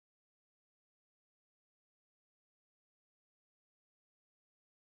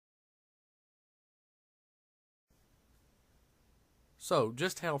So,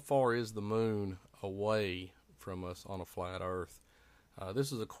 just how far is the moon away from us on a flat Earth?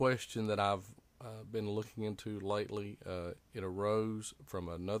 This is a question that I've been looking into lately. It arose from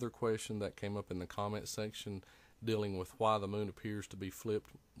another question that came up in the comment section dealing with why the moon appears to be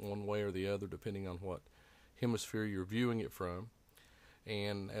flipped one way or the other depending on what hemisphere you're viewing it from.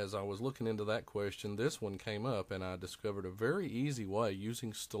 And as I was looking into that question, this one came up, and I discovered a very easy way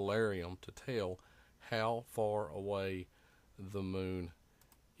using Stellarium to tell how far away the moon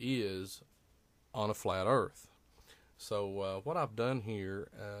is on a flat Earth. So what I've done here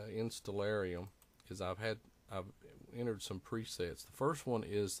in Stellarium is I've entered some presets. The first one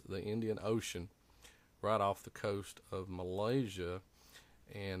is the Indian Ocean, right off the coast of Malaysia,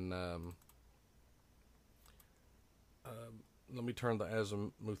 and let me turn the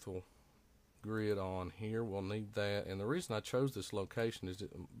azimuthal grid on here. We'll need that, and the reason I chose this location is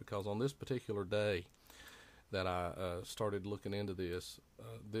because on this particular day that I started looking into this,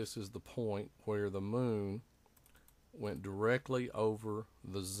 this is the point where the moon went directly over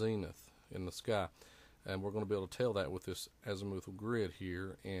the zenith in the sky, and we're going to be able to tell that with this azimuthal grid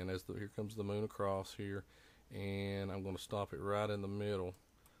here. And here comes the moon across here, and I'm going to stop it right in the middle,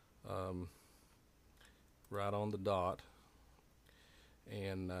 right on the dot,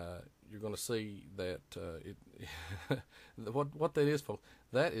 and you're going to see that what that is, folks.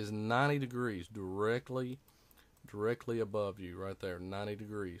 That is 90 degrees directly above you, right there, 90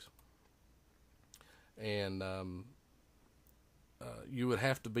 degrees. And you would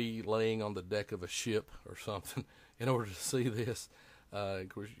have to be laying on the deck of a ship or something in order to see this. Of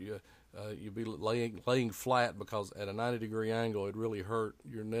course, you'd be laying flat, because at a 90-degree angle, it'd really hurt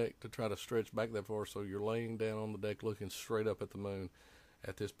your neck to try to stretch back that far. So you're laying down on the deck looking straight up at the moon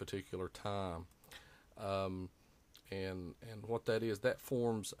at this particular time. And what that is, that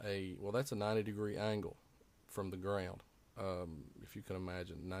forms that's a 90-degree angle from the ground. If you can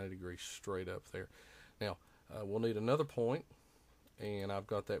imagine, 90 degrees straight up there. Now, we'll need another point, and I've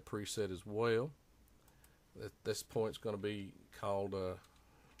got that preset as well. This point's going to be called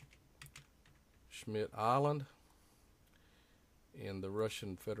Schmidt Island in the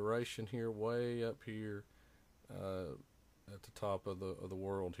Russian Federation here, way up here at the top of the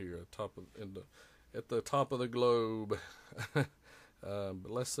world here, at the top of the globe. But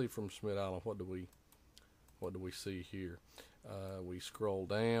let's see from Schmidt Island, what do we see here? We scroll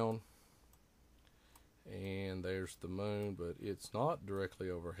down, and there's the moon, but it's not directly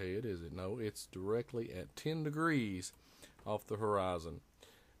overhead, is it? No, it's directly at 10 degrees off the horizon.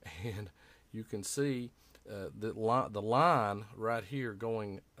 And you can see the line right here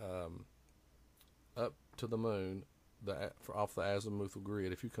going up to the moon off the azimuthal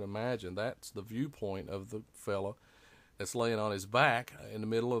grid. If you can imagine, that's the viewpoint of the fella that's laying on his back in the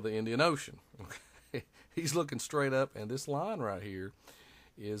middle of the Indian Ocean. Okay? He's looking straight up, and this line right here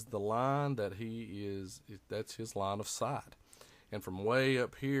is the line that that's his line of sight. And from way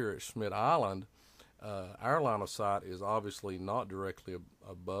up here at Schmidt Island, our line of sight is obviously not directly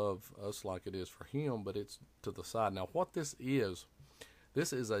above us like it is for him, but it's to the side. Now, what this is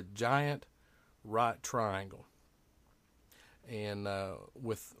a giant right triangle. And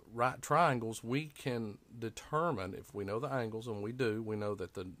with right triangles, we can determine, if we know the angles, and we do, we know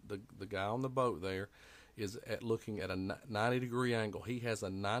that the guy on the boat there is looking at a 90-degree angle. He has a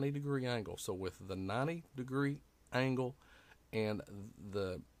 90-degree angle. So with the 90-degree angle and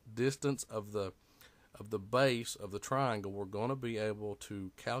the distance of the base of the triangle, we're going to be able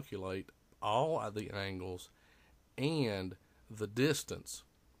to calculate all of the angles and the distance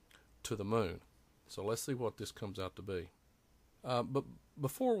to the moon. So let's see what this comes out to be. But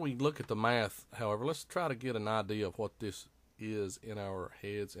before we look at the math, however, let's try to get an idea of what this is in our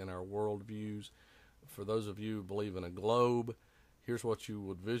heads, in our worldviews. For those of you who believe in a globe, here's what you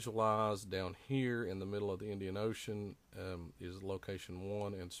would visualize. Down here in the middle of the Indian Ocean is location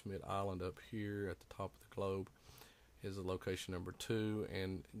 1, and Schmidt Island up here at the top of the globe is the location number 2,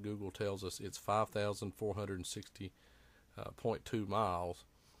 and Google tells us it's 5,460.2 miles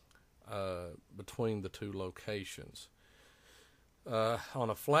between the two locations. On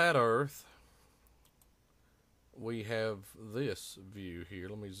a flat Earth, we have this view here.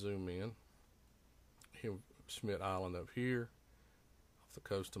 Let me zoom in. Here, Schmidt Island up here, off the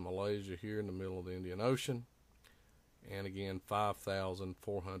coast of Malaysia here in the middle of the Indian Ocean. And again,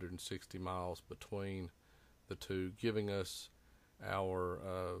 5,460 miles between the two, giving us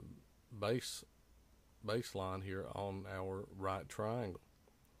our baseline here on our right triangle.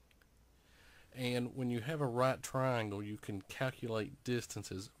 And when you have a right triangle, you can calculate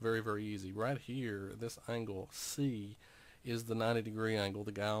distances very, very easy. Right here, this angle C is the 90-degree angle,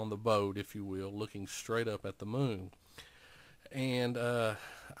 the guy on the boat, if you will, looking straight up at the moon. And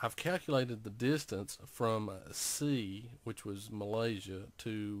I've calculated the distance from sea, which was Malaysia,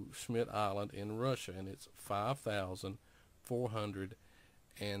 to Schmidt Island in Russia, and it's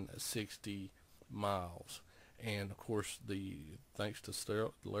 5,460 miles. And of course, thanks to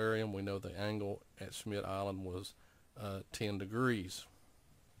Stellarium, we know the angle at Schmidt Island was 10 degrees.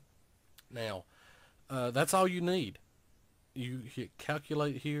 Now, that's all you need. You hit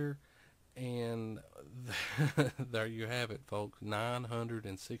calculate here, and there you have it, folks.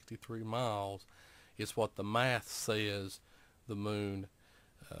 963 miles is what the math says the moon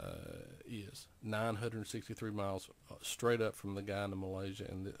is. 963 miles straight up from the guy in Malaysia,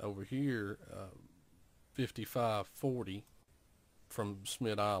 and over here, 5540 from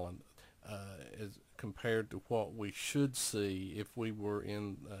Schmidt Island, as compared to what we should see if we were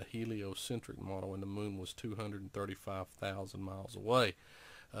in a heliocentric model and the moon was 235,000 miles away.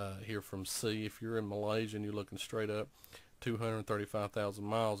 Here from sea, if you're in Malaysia and you're looking straight up, 235,000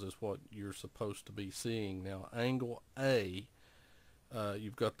 miles is what you're supposed to be seeing. Now, angle A,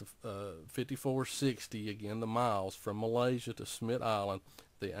 you've got the 5460, again, the miles from Malaysia to Schmidt Island.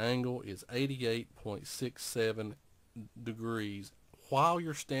 The angle is 88.67 degrees while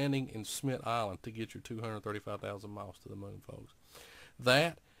you're standing in Schmidt Island to get your 235,000 miles to the moon, folks.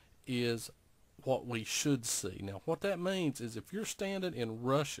 That is what we should see. Now, what that means is if you're standing in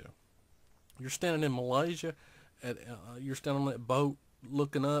Russia, you're standing in Malaysia, you're standing on that boat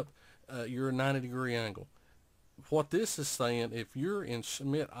looking up, you're a 90-degree angle. What this is saying, if you're in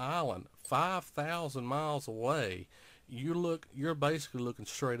Schmidt Island, 5,000 miles away, you're basically looking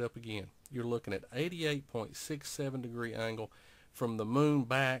straight up again. You're looking at 88.67 degree angle. From the moon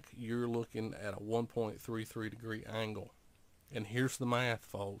back, you're looking at a 1.33 degree angle. And here's the math,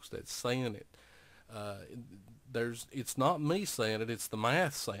 folks, that's saying it. It's not me saying it, it's the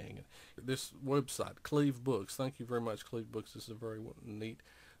math saying it. This website, Cleve Books, thank you very much, Cleve Books. This is a very neat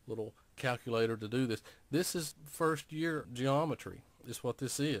little calculator to do this. This is first year geometry, is what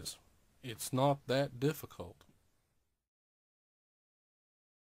this is. It's not that difficult.